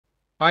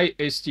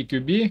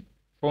ISTQB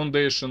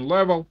Foundation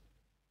Level,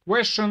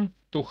 question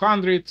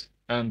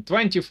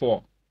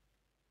 224.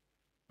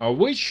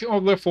 Which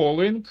of the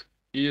following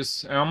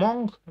is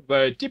among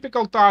the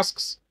typical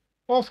tasks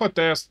of a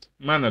test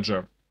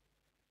manager?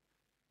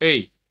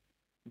 A.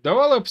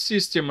 Develop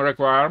system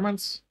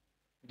requirements,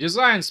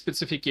 design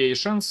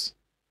specifications,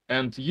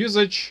 and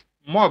usage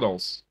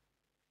models.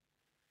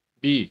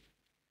 B.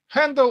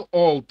 Handle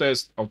all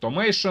test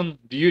automation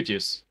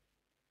duties.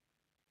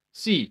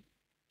 C.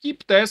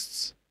 Keep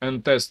tests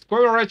and test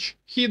coverage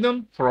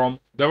hidden from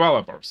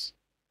developers.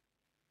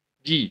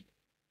 D.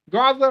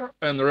 Gather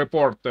and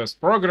report test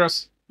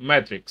progress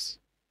metrics.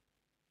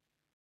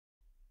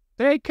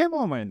 Take a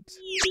moment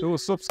to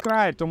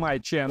subscribe to my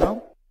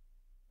channel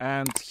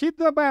and hit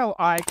the bell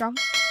icon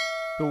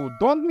to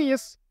don't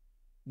miss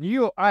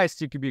new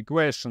ISTQB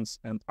questions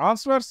and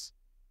answers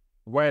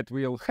that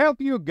will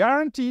help you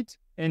guaranteed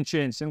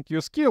enhancing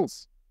your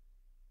skills.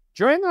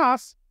 Join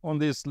us on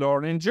this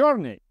learning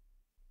journey.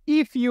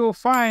 If you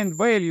find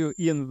value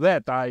in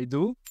that I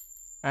do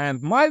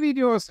and my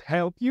videos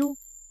help you,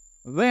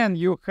 then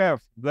you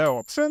have the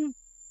option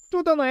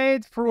to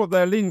donate through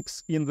the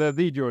links in the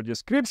video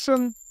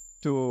description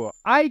to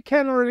I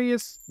can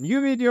release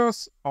new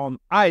videos on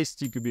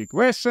ISTQB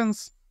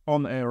questions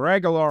on a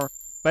regular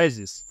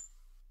basis.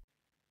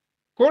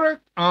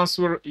 Correct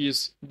answer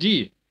is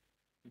D.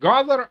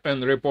 Gather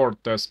and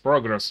report test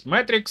progress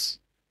metrics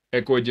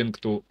according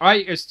to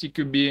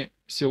ISTQB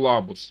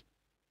Syllabus.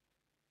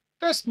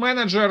 Test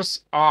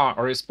managers are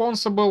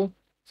responsible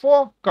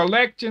for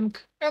collecting,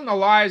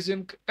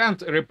 analyzing,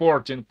 and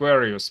reporting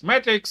various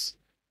metrics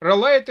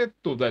related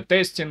to the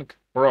testing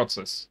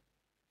process.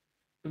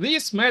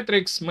 These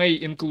metrics may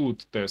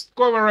include test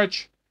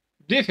coverage,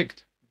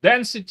 defect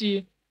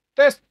density,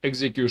 test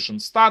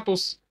execution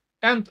status,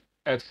 and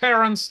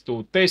adherence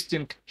to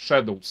testing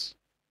schedules.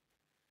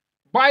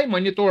 By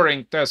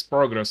monitoring test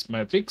progress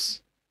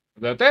metrics,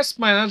 the test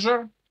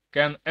manager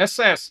can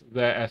assess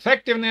the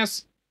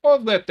effectiveness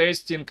of the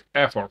testing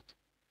effort,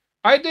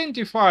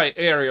 identify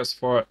areas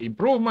for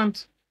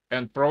improvement,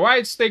 and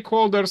provide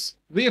stakeholders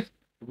with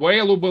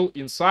valuable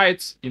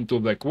insights into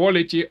the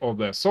quality of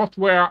the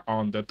software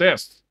on the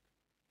test.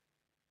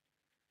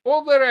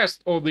 All the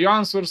rest of the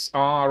answers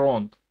are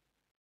wrong.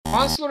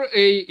 Answer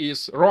A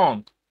is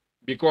wrong,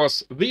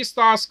 because these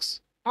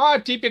tasks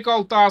are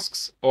typical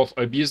tasks of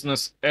a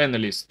business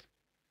analyst.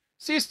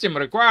 System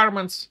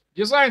requirements,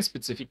 design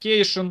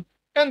specification,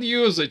 and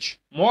usage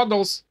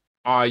models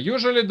are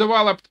usually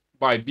developed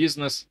by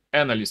business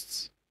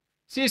analysts,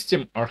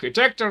 system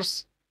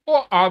architects,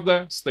 or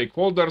other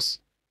stakeholders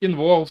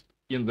involved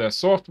in the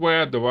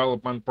software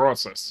development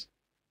process.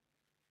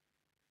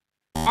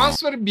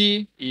 Answer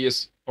B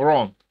is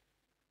wrong,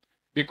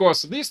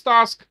 because this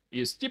task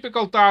is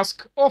typical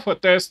task of a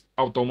test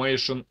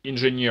automation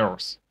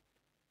engineers.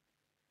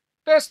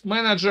 Test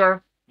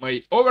manager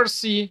may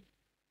oversee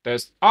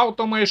test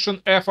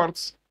automation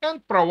efforts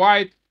and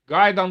provide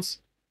guidance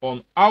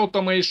on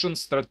automation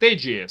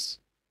strategies.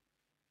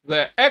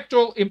 The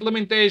actual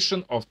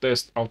implementation of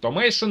test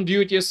automation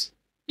duties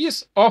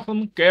is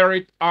often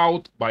carried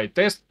out by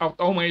test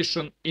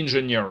automation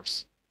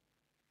engineers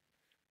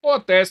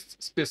or tests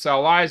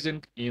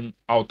specializing in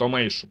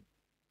automation.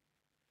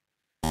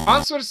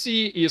 Answer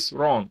C is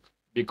wrong,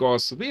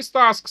 because these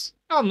tasks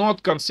are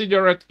not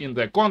considered in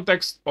the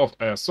context of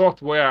a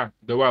software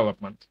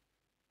development.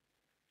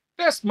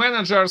 Test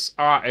managers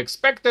are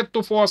expected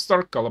to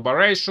foster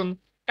collaboration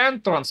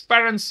and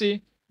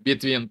transparency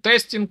between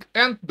testing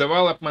and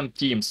development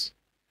teams.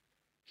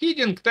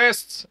 Hiding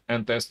tests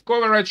and test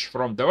coverage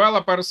from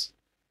developers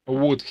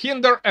would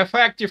hinder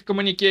effective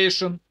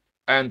communication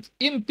and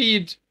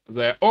impede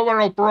the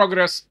overall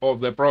progress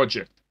of the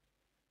project.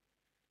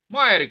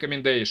 My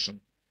recommendation: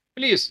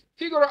 please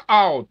figure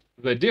out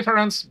the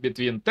difference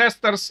between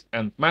testers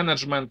and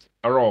management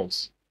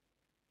roles.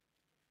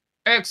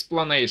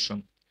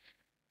 Explanation.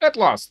 At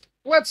last,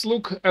 let's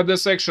look at the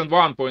section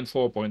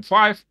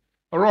 1.4.5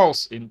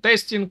 Roles in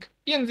Testing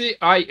in the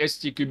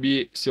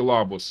ISTQB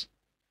Syllabus,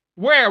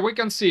 where we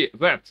can see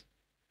that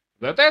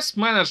the test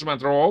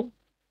management role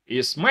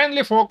is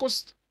mainly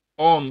focused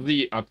on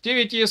the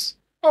activities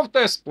of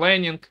test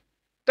planning,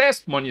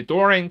 test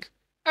monitoring,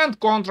 and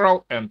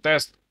control and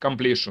test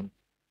completion.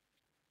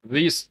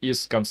 This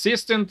is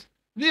consistent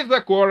with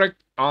the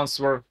correct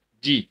answer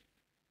D.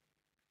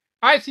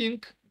 I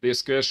think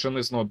this question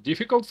is not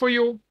difficult for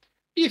you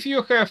if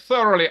you have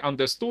thoroughly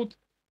understood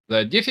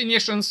the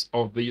definitions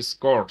of this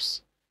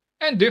course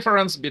and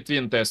difference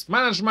between test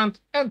management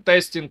and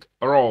testing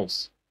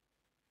roles.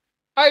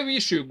 I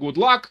wish you good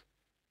luck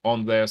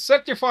on the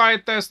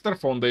Certified Tester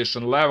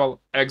Foundation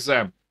Level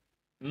exam.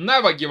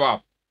 Never give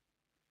up!